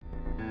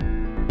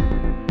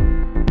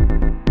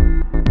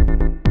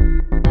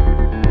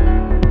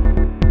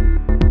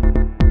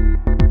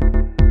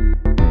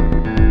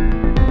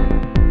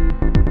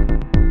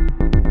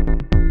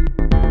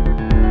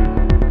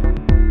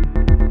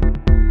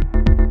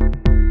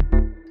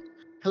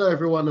Hello,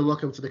 everyone, and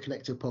welcome to the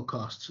Connective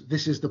Podcast.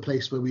 This is the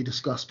place where we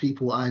discuss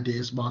people,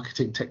 ideas,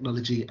 marketing,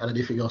 technology, and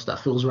anything else that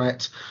feels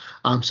right.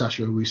 I'm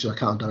Sasha Owusu,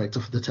 Account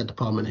Director for the Tech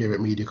Department here at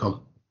MediaCom.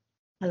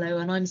 Hello,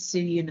 and I'm Sue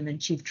Uniman,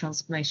 Chief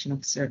Transformation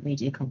Officer at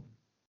MediaCom.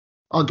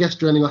 Our guest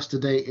joining us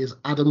today is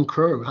Adam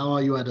Crowe. How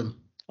are you, Adam?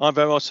 I'm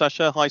very well,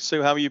 Sasha. Hi,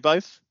 Sue. How are you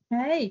both?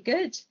 Hey,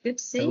 good. Good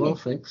to see you. Well,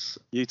 thanks.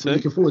 You too. We're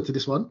looking forward to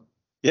this one.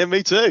 Yeah,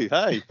 me too.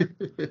 Hey.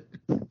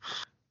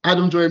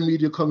 Adam joined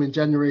MediaCom in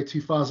January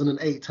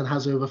 2008 and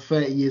has over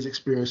 30 years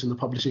experience in the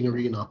publishing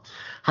arena,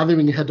 having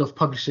been head of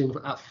publishing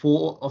at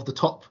 4 of the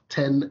top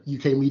 10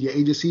 UK media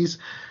agencies.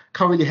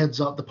 Currently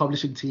heads up the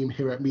publishing team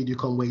here at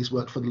MediaCom, where he's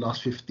worked for the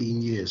last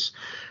 15 years.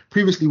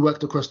 Previously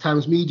worked across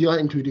Times Media,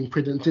 including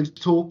print and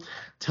digital,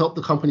 to help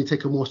the company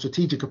take a more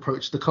strategic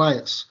approach to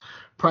clients.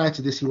 Prior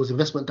to this, he was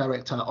investment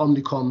director at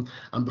Omnicom,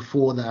 and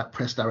before that,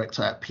 press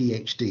director at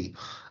PhD.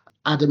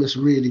 Adam, it's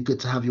really good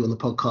to have you on the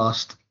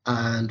podcast.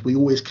 And we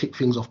always kick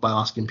things off by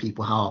asking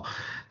people how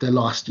their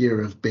last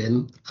year have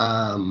been.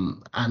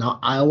 And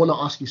I want to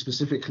ask you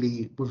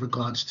specifically with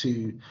regards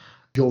to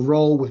your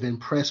role within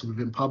press,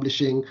 within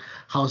publishing.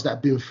 How's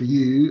that been for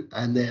you?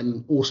 And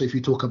then also if you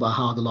talk about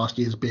how the last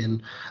year has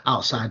been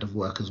outside of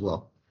work as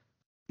well.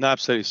 No,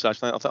 absolutely,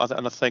 Sash. And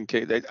I think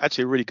it's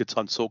actually a really good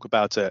time to talk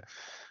about it.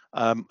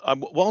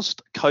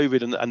 Whilst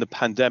COVID and the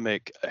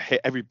pandemic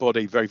hit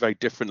everybody very, very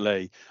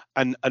differently,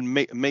 and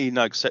me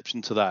no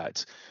exception to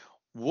that,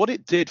 what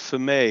it did for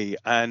me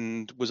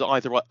and was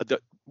either that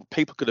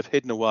people could have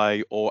hidden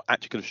away or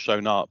actually could have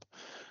shown up.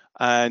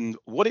 And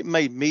what it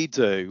made me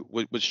do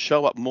was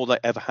show up more than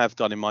I ever have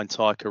done in my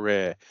entire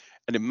career.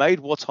 And it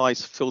made what I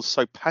feel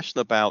so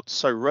passionate about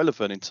so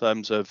relevant in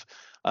terms of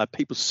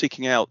people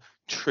seeking out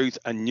truth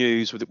and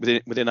news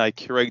within a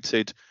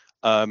curated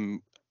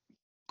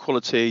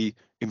quality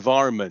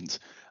environment.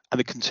 And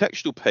the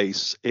contextual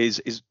piece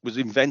was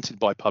invented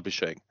by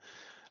publishing.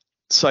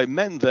 So it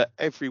meant that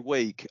every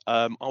week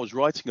I was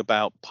writing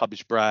about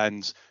published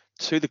brands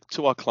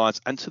to our clients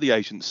and to the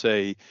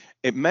agency.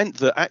 It meant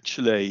that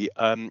actually,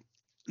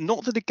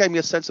 not that it gave me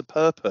a sense of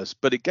purpose,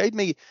 but it gave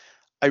me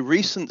a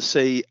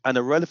recency and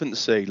a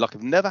relevancy like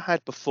I've never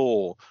had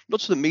before,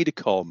 not just at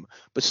MediaCom,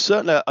 but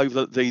certainly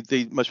over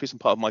the most recent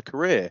part of my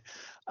career.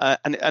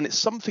 And it's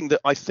something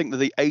that I think that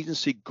the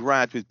agency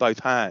grabbed with both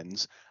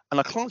hands. And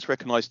our clients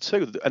recognise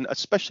too, and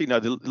especially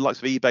the likes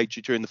of eBay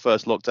during the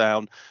first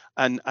lockdown,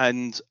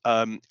 and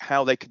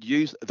how they could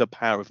use the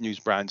power of news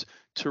brands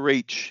to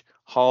reach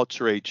hard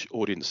to reach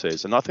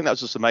audiences. And I think that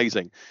was just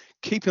amazing.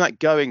 Keeping that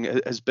going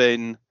has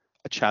been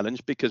a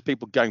challenge because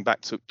people going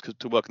back to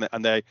work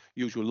and their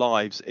usual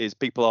lives is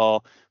people are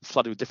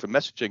flooded with different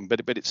messaging,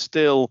 but it's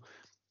still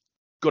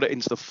got it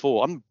into the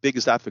fore. I'm the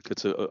biggest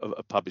advocate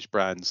of published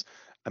brands,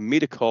 and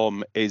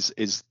MediaCom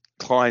is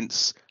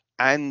clients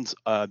and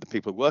the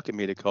people who work at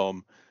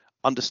MediaCom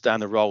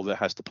understand the role that it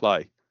has to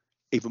play,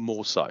 even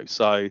more so.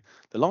 So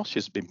the last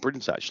year's been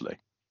brilliant, actually.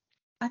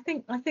 I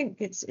think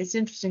it's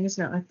interesting,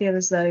 isn't it? I feel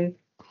as though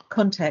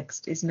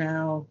context is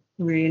now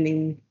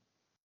really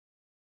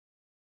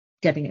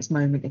getting its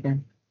moment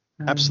again.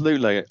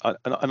 Absolutely, and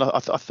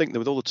I think that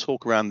with all the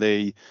talk around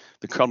the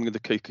crumbling of the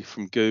cookie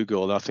from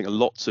Google, and I think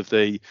lots of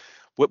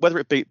whether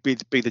it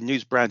be the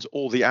news brands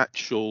or the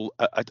actual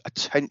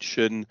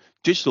attention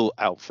digital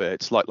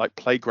outfits like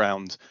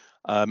Playground,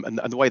 and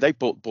the way they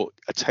brought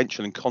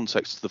attention and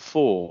context to the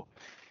fore,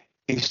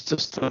 is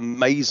just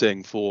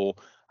amazing for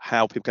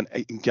how people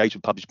can engage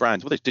with published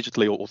brands, whether it's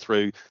digitally or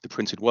through the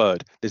printed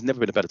word. There's never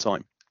been a better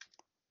time.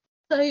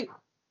 So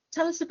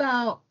tell us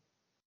about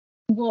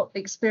what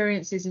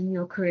experiences in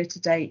your career to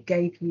date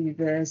gave you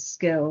the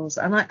skills,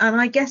 and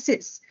I guess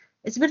it's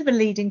a bit of a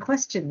leading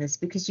question, this,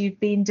 because you've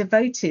been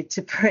devoted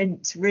to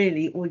print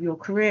really all your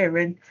career,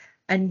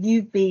 and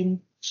you've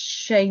been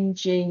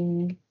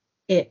changing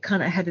it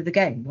kind of ahead of the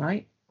game,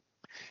 right?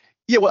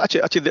 Yeah, well,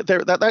 actually,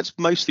 that's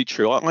mostly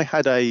true. I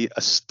had a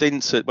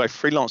stint where I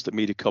freelanced at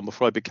MediaCom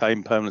before I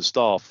became permanent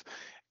staff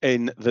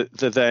in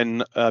the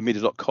then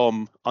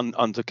Media.com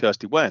under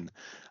Kirsty Wen,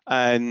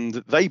 and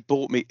they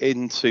brought me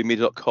into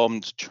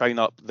Media.com to train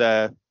up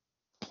their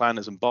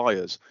planners and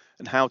buyers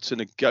and how to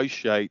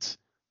negotiate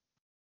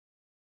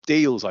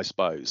deals, I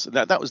suppose. And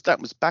that was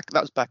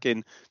back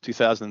in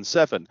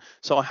 2007.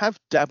 So I have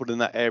dabbled in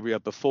that area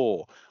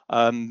before,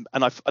 and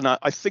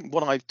I think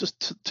what I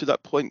just to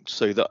that point,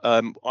 Sue, that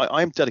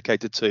I am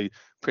dedicated to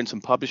print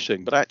and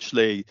publishing, but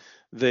actually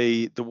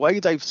the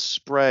way they've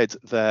spread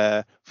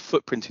their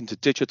footprint into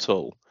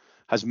digital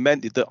has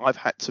meant that I've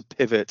had to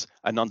pivot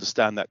and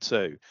understand that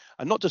too,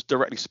 and not just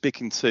directly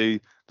speaking to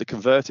the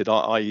converted,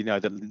 i.e.,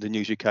 the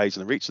News UKs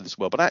and the Reach of this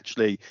world, but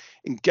actually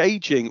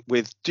engaging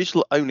with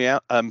digital-only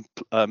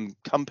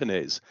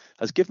companies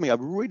has given me a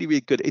really,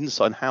 really good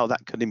insight on how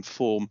that can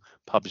inform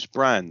published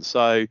brands.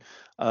 So,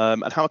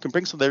 and how I can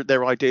bring some of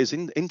their ideas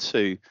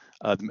into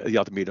the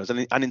other mediums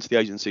and into the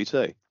agency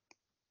too.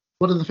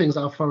 One of the things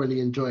I've thoroughly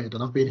enjoyed,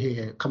 and I've been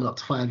here coming up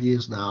to 5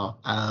 years now,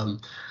 and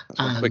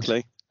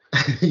quickly.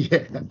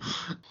 Yeah.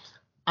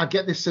 I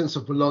get this sense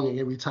of belonging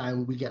every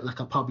time we get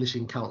like a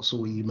publishing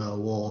council email,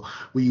 or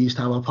we used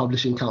to have our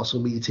publishing council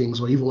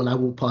meetings, or even when I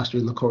walk past you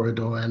in the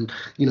corridor and,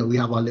 we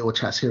have our little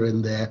chats here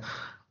and there.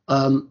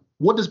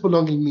 What does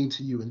belonging mean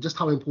to you, and just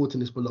how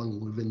important is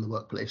belonging within the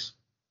workplace?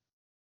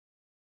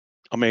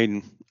 I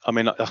mean,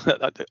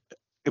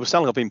 it was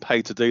sound like I've been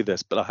paid to do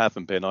this, but I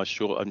haven't been. I'm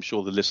sure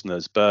the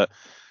listeners, but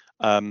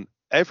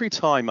every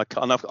time and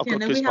I've got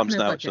goosebumps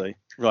now actually.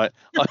 Right.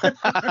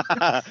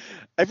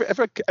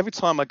 every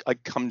time I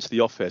come to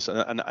the office,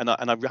 and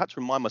I had to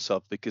remind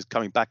myself, because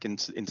coming back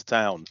into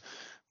town,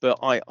 but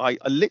I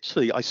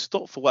literally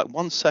stop for like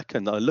 1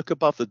 second, and I look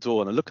above the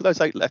door and I look at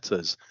those 8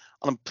 letters,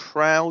 and I'm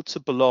proud to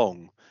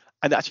belong,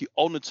 and actually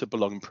honoured to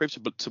belong, and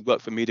privileged to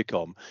work for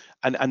Mediacom,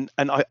 and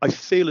I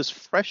feel as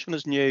fresh and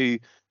as new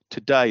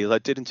today as I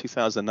did in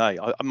 2008.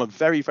 I'm a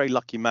very, very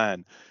lucky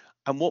man.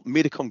 And what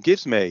Mediacom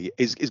gives me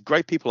is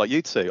great people like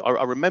you two.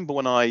 I remember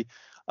when I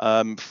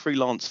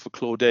freelanced for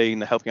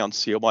Claudine, helping out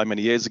in COI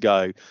many years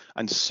ago,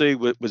 and Sue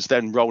was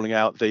then rolling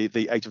out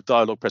the Age of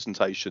Dialogue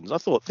presentations. I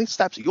thought, this is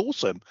absolutely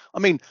awesome. I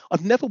mean,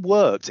 I've never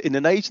worked in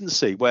an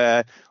agency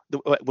where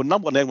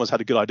number one, anyone's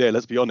had a good idea,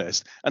 let's be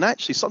honest, and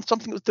actually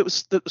something that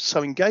was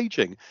so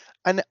engaging,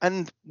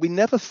 and we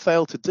never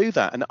fail to do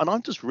that, and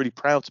I'm just really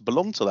proud to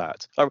belong to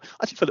that. I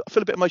actually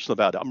feel a bit emotional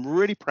about it. I'm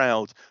really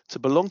proud to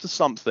belong to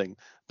something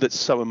that's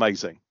so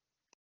amazing,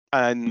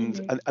 and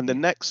the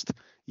next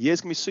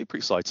year's gonna be super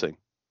exciting.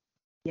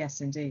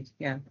 Yes, indeed.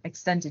 Yeah,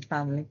 extended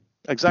family.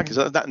 Exactly.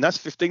 Yeah. So and that's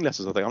 15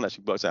 letters, I think. I haven't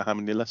actually worked out how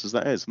many letters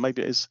that is.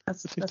 Maybe it is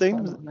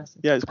 15.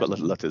 Yeah, it's quite a lot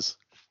of letters.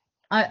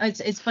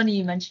 It's funny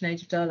you mentioned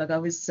Age of Dialogue. I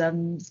was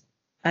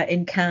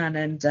in Cannes,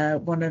 and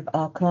one of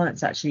our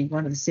clients, actually,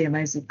 one of the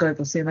CMOs, the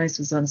global CMOs,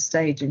 was on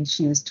stage, and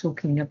she was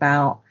talking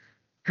about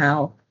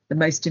how the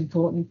most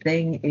important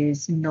thing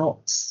is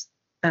not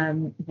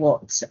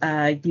what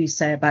you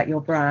say about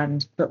your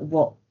brand, but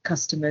what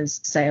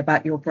customers say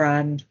about your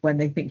brand when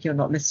they think you're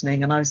not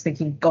listening. And I was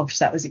thinking, gosh,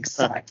 that was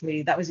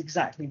exactly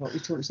what we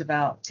talked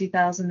about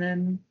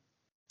 2009ish.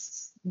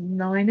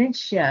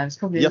 Yeah, it's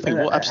probably. Yeah, I think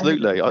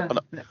absolutely. I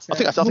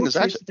think it's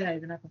actually today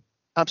than ever.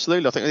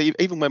 Absolutely. I think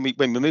even when we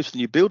moved to the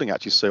new building,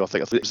 actually, Sue, I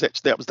think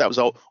that was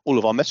all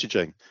of our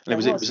messaging, and it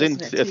was in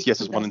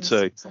theatres 1 and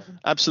 2.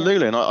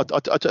 Absolutely, yeah.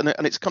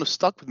 And it's kind of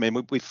stuck with me.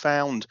 And we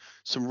found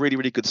some really,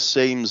 really good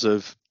themes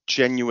of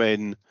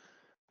genuine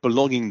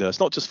belongingness,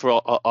 not just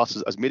for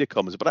us as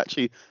Mediacomers, but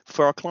actually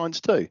for our clients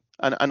too.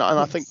 And yes.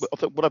 I think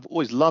what I've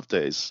always loved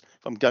is,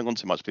 if I'm going on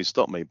too much, please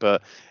stop me,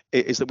 but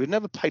it is that we've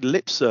never paid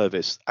lip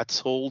service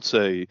at all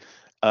to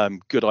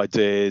good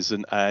ideas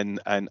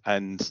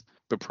and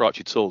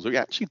proprietary tools. We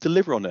actually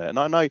deliver on it. And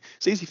I know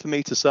it's easy for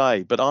me to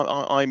say, but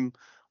I'm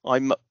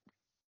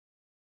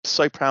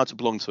so proud to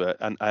belong to it,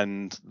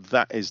 and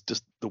that is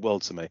just the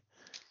world to me.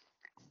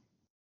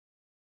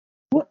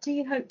 What do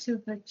you hope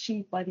to have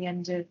achieved by the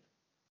end of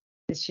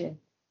this year?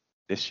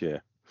 Do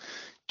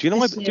you know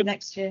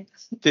next year?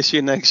 This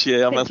year, next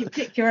year.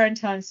 Pick your own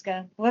time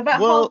scale. We're about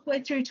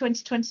halfway through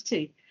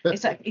 2022.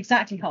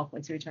 Exactly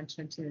halfway through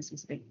 2022 as we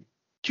speak.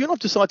 Do you know what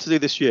I've decided to do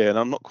this year? And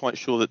I'm not quite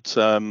sure that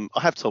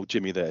I have told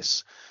Jimmy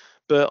this,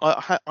 but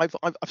I've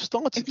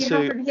started to. If you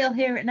haven't, he'll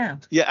hear it now.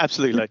 Yeah,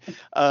 absolutely.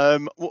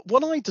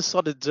 What I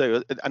decided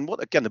to do, and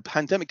what again, the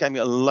pandemic gave me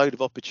a load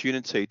of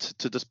opportunity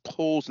to just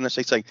pause and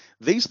actually say,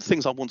 these are the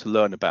things I want to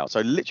learn about.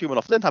 So I literally went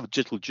off. I didn't have a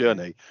digital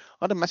journey.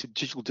 I had a massive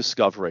digital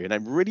discovery, and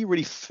it really,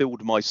 really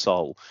filled my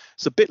soul.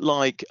 It's a bit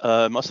like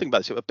I was thinking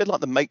about this. A bit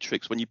like the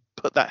Matrix, when you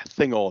put that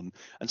thing on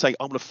and say,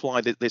 I want to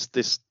fly this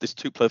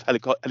Tupolev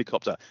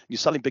helicopter, and you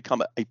suddenly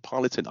become a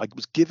pilot. And I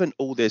was given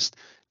all this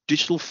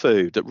digital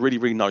food that really,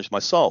 really nourished my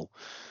soul.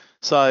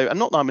 So, and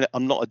not that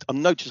I'm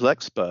no digital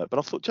expert, but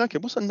I thought, okay,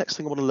 what's the next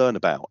thing I want to learn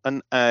about?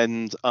 And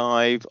I'm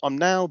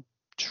now,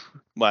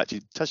 well,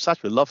 actually,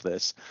 Sash will love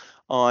this.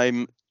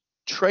 I'm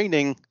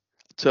training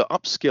to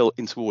upskill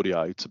into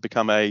audio to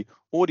become a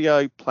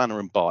audio planner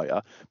and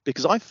buyer,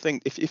 because I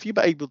think if you're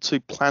able to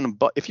plan and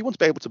buy, if you want to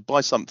be able to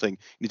buy something, you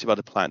need to be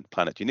able to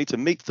plan it. You need to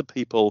meet the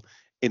people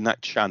in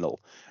that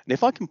channel, and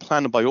if I can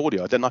plan and buy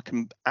audio, then I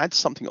can add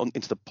something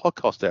into the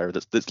podcast area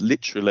that's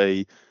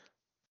literally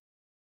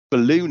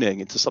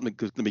ballooning into something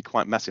that's going to be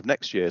quite massive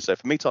next year. So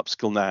for me to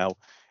upskill now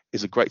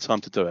is a great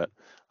time to do it,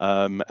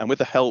 and with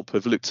the help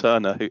of Luke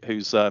Turner,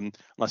 who's like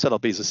I said, I'll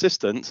be his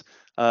assistant.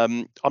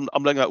 I'm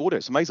learning about audio.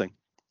 It's amazing.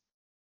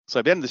 So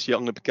at the end of this year,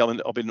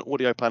 I'll be an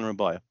audio planner and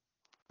buyer.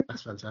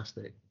 That's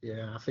fantastic.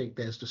 Yeah, I think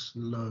there's just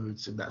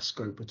loads in that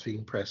scope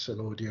between press and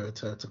audio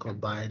to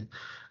combine,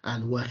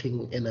 and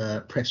working in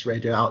a press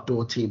radio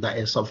outdoor team, that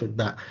is something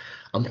that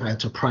I'm trying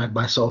to pride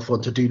myself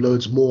on, to do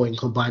loads more in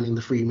combining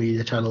the free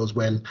media channels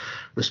when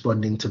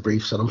responding to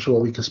briefs. And I'm sure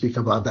we can speak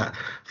about that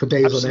for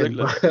days on end.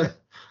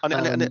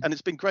 And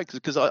it's been great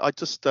because I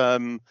just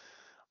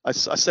I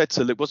said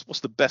to Luke,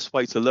 what's the best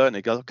way to learn it?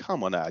 He goes, oh,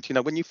 come on, Ad.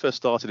 When you first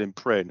started in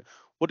print,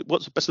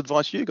 what's the best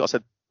advice you got? I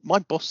said, my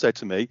boss said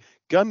to me,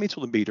 go and meet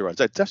all the media owners.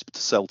 They're desperate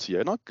to sell to you.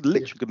 And I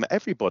literally met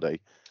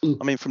everybody.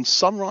 I mean, from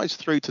Sunrise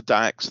through to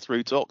DAX,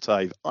 through to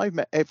Octave, I've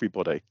met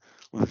everybody.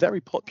 We're very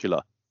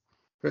popular.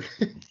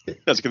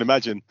 As you can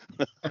imagine.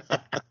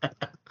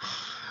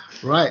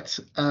 Right.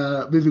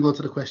 Moving on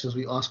to the questions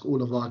we ask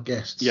all of our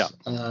guests. Yeah.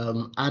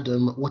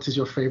 Adam, what is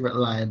your favorite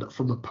line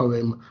from a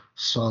poem,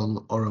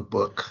 song, or a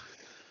book?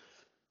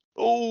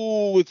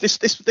 Oh, this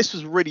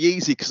was really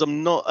easy because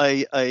I'm not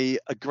a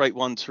great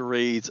one to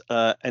read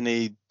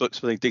any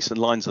books with any decent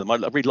lines in them.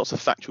 I read lots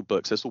of factual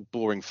books. There's all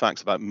boring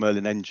facts about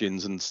Merlin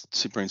engines and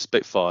Submarine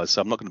Spitfires,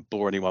 so I'm not going to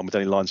bore anyone with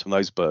any lines from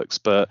those books.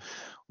 But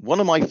one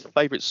of my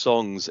favourite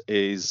songs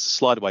is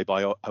 "Slide Away"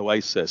 by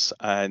Oasis,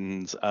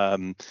 and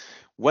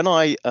when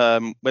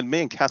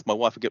me and Kath, my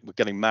wife, were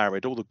getting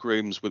married, all the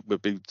grooms would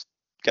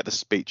get the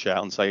speech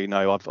out and say,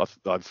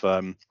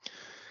 I've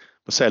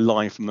say a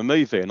line from a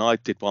movie, and I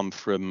did one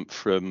from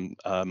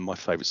my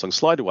favourite song,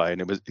 "Slide Away,"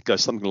 and it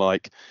goes something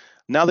like,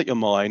 "Now that you're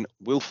mine,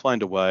 we'll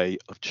find a way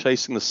of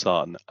chasing the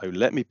sun. Oh,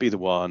 let me be the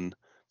one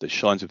that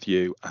shines with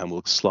you, and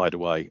we'll slide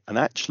away." And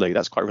actually,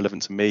 that's quite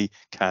relevant to me,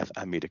 Kath,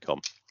 and Mediacom,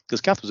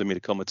 because Kath was a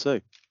Mediacommer too.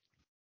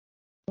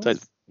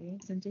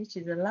 Yes, indeed,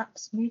 she's a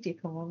lapsed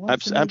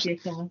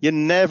Mediacommer. You're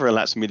never a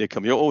lapsed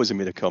Mediacommer. You're always a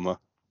Mediacommer.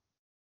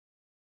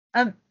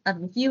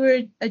 If you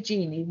were a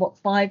genie, what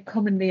 5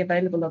 commonly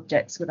available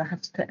objects would I have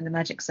to put in a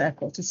magic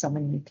circle to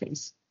summon you,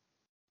 please?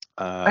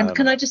 And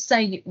can I just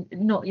say,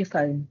 not your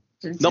phone?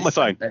 Not my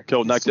phone.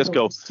 Cool. No, just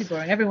go. It's too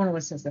boring. Everyone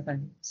always says their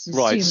phone.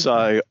 Right.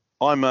 So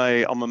I'm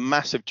a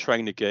massive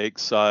trainer geek.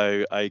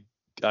 So a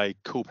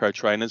cool pair of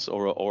trainers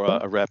or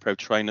a rare pair of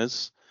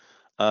trainers.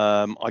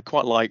 I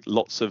quite like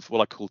lots of what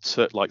I call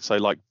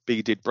like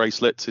beaded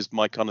bracelets is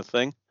my kind of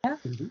thing. Yeah.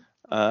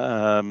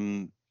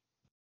 Mm-hmm.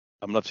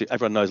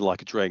 Everyone knows I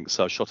like a drink,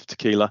 so a shot of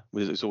tequila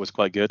is always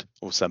quite good,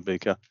 or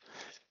Sambuca.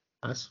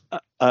 Nice.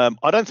 I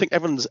don't think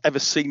everyone's ever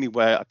seen me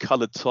wear a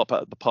coloured top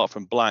apart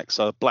from black,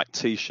 so a black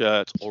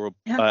t-shirt or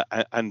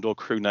or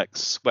crew neck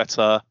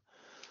sweater.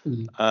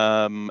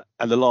 Mm.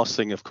 And the last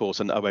thing, of course,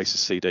 an Oasis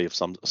CD of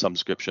some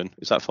description.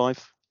 Is that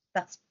 5?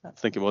 That's I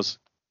think it was.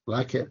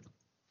 Like it.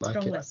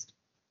 Strong list.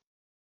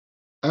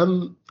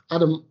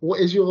 Adam, what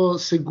is your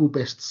single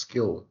best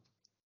skill?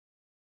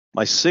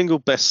 My single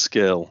best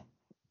skill.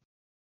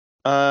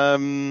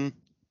 Right,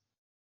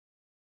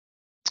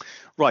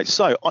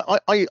 so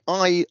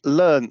I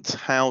learned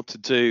how to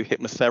do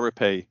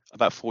hypnotherapy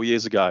about 4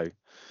 years ago.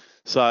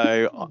 So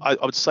I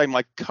would say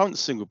my current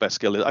single best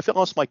skill is, if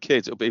I ask my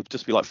kids, it would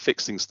just be like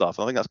fixing stuff.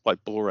 I think that's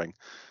quite boring.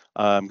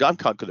 I'm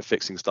quite good at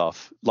fixing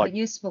stuff. Quite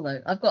useful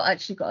though. I've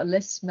actually got a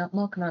list.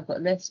 Mark and I've got a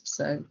list.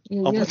 So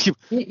you're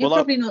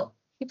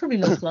probably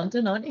North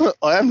London, aren't you?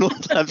 I am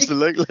North,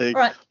 absolutely.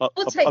 All right,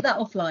 we'll take that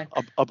offline.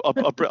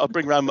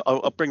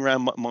 I'll bring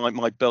around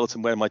my belt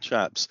and wear my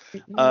chaps.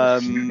 You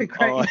don't need to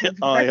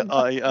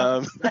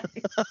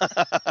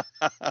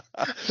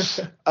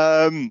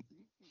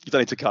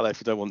cut that if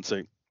you don't want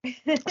to.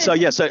 So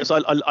yeah, so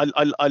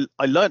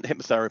I learned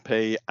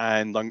hypnotherapy,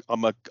 and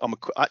I'm a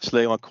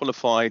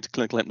qualified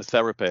clinical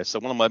hypnotherapist. So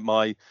one of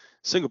my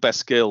single best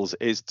skills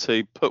is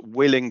to put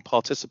willing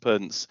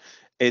participants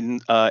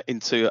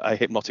into a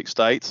hypnotic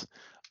state,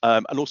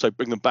 and also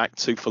bring them back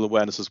to full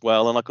awareness as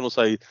well. And I can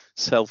also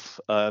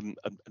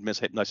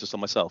administer hypnosis on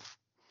myself.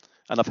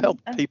 And I've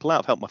helped people out,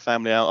 I've helped my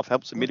family out, I've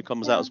helped some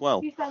Mediacommers out as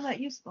well. You found that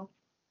useful?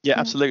 Yeah,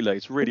 absolutely.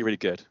 It's really, really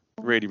good.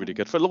 Really, really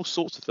good for all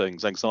sorts of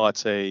things,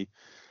 anxiety,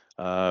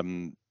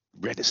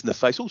 redness in the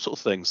face, all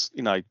sorts of things,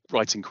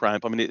 writing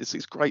cramp. I mean,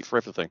 it's great for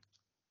everything,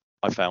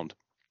 I found.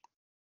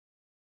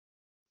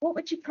 What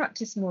would you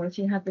practice more if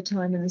you had the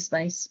time and the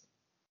space?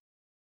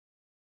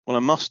 Well, I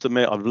must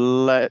admit, I've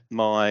let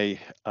my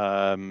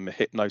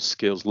hypno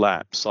skills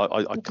lapse.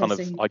 I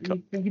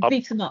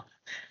beef them up.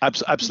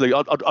 Absolutely,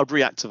 I'd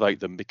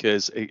reactivate them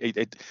because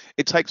it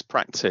takes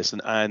practice,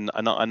 and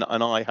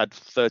I had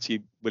 30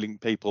 willing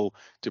people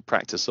to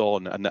practice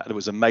on, and it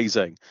was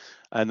amazing,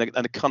 and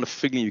the kind of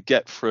feeling you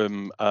get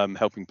from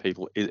helping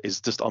people is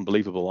just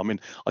unbelievable. I mean,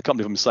 I can't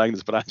believe I'm saying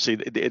this, but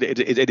actually,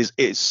 it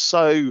is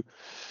so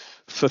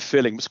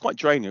fulfilling. It's quite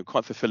draining,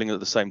 quite fulfilling at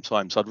the same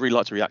time. So I'd really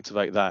like to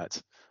reactivate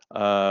that.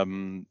 Well,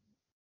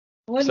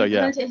 you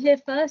heard it here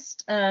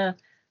first.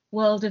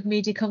 World of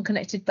Mediacom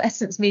Connected,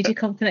 Essence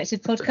Mediacom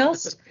Connected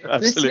podcast.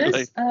 Absolutely.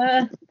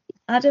 Listeners,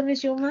 Adam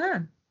is your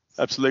man.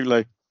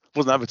 Absolutely.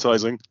 Wasn't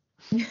advertising.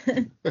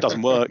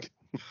 Doesn't work.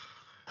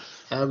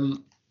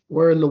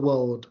 Where in the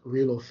world,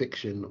 real or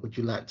fiction, would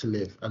you like to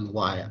live, and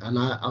why? And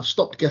I've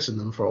stopped guessing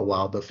them for a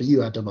while, but for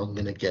you, Adam, I'm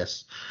going to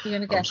guess. You're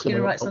going to guess? You're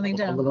going to write something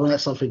down? I'm going to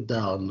write something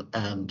down,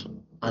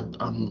 and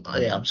I'm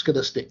just going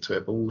to stick to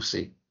it, but we'll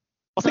see.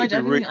 I think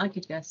I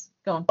could guess.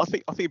 Go on. I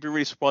think you'd be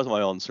really surprised by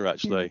my answer,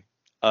 actually.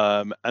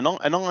 And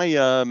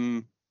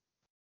I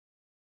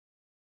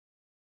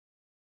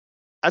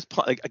as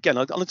part, again,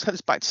 I'm going to take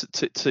this back to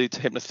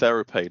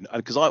hypnotherapy,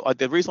 because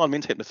the reason I'm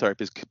into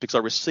hypnotherapy is because I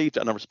received it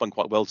and I respond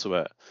quite well to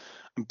it.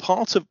 And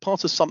part of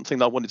something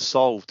that I wanted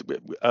solved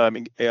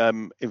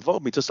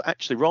involved me just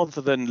actually,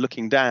 rather than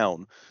looking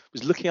down,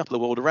 was looking up at the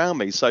world around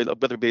me. So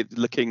whether it be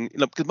looking,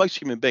 because most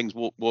human beings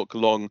walk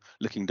along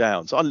looking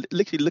down. So I'm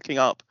literally looking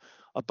up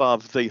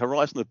above the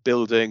horizon of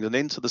buildings and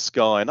into the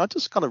sky, and I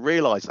just kind of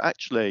realized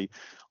actually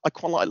I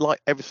quite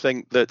like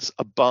everything that's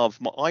above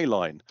my eye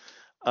line.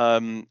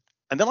 And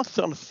then I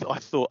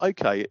thought,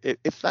 okay,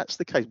 if that's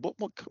the case,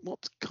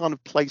 what kind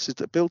of places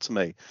that appeal to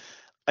me?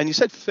 And you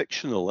said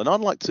fictional, and I'd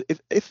like to,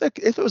 if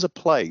there was a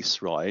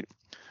place, right,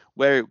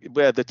 where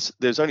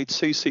there's only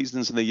 2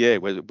 seasons in the year,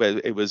 where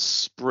it was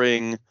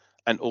spring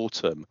and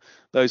autumn.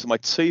 Those are my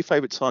 2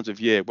 favorite times of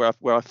year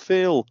where I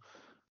feel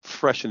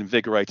fresh and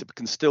invigorated, but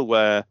can still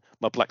wear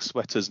my black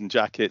sweaters and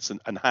jackets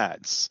and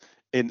hats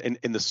in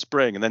the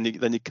spring, and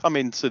then you come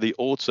into the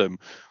autumn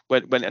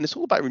when and it's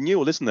all about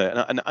renewal, isn't it?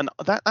 And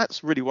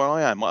that's really where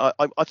I am. I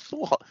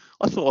thought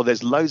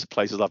there's loads of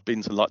places I've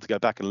been to like to go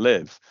back and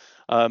live,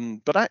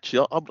 but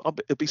actually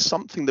it'd be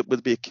something that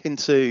would be akin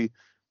to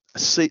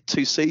 2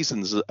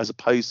 seasons as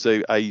opposed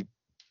to a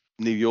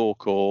New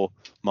York or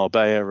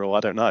Marbella, or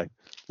I don't know.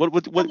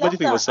 What do you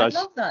think, I Saj?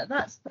 love that.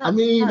 That's the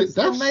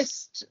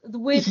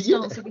weirdest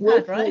answer we've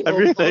had, right?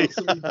 Really?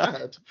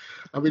 Had.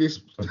 I mean,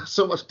 it's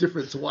so much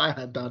different to what I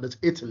had down as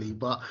Italy,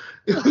 but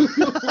we'll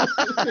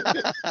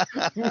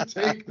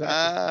take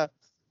that.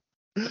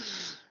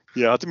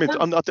 Yeah, I didn't mean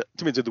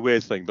to do the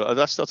weird thing, but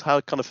that's how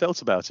I kind of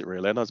felt about it,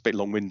 really. And I was a bit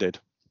long-winded.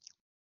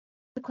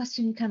 The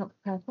question you cannot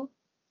prepare for.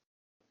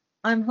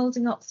 I'm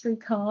holding up 3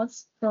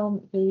 cards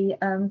from the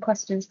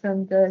questions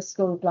from the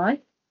School of Life,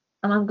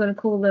 and I'm going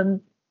to call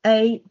them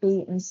A,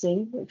 B, and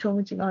C. Which one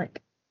would you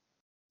like?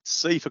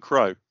 C for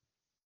crow.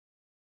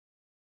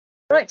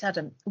 Right,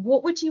 Adam.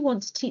 What would you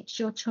want to teach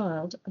your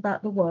child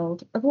about the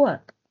world of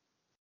work?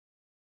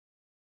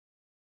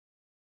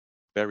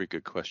 Very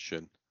good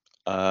question.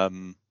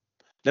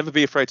 Never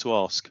be afraid to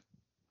ask.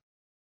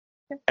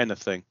 Yeah.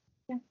 Anything.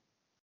 Yeah.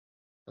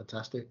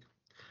 Fantastic.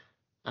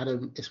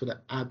 Adam, it's been an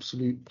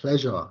absolute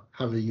pleasure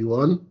having you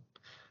on.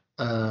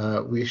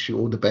 Wish you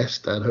all the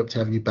best and hope to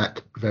have you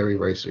back very,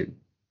 very soon.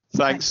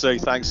 Thanks, Sue.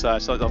 Thanks,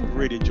 Sash. I've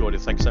really enjoyed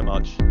it. Thanks so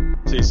much.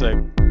 See you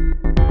soon.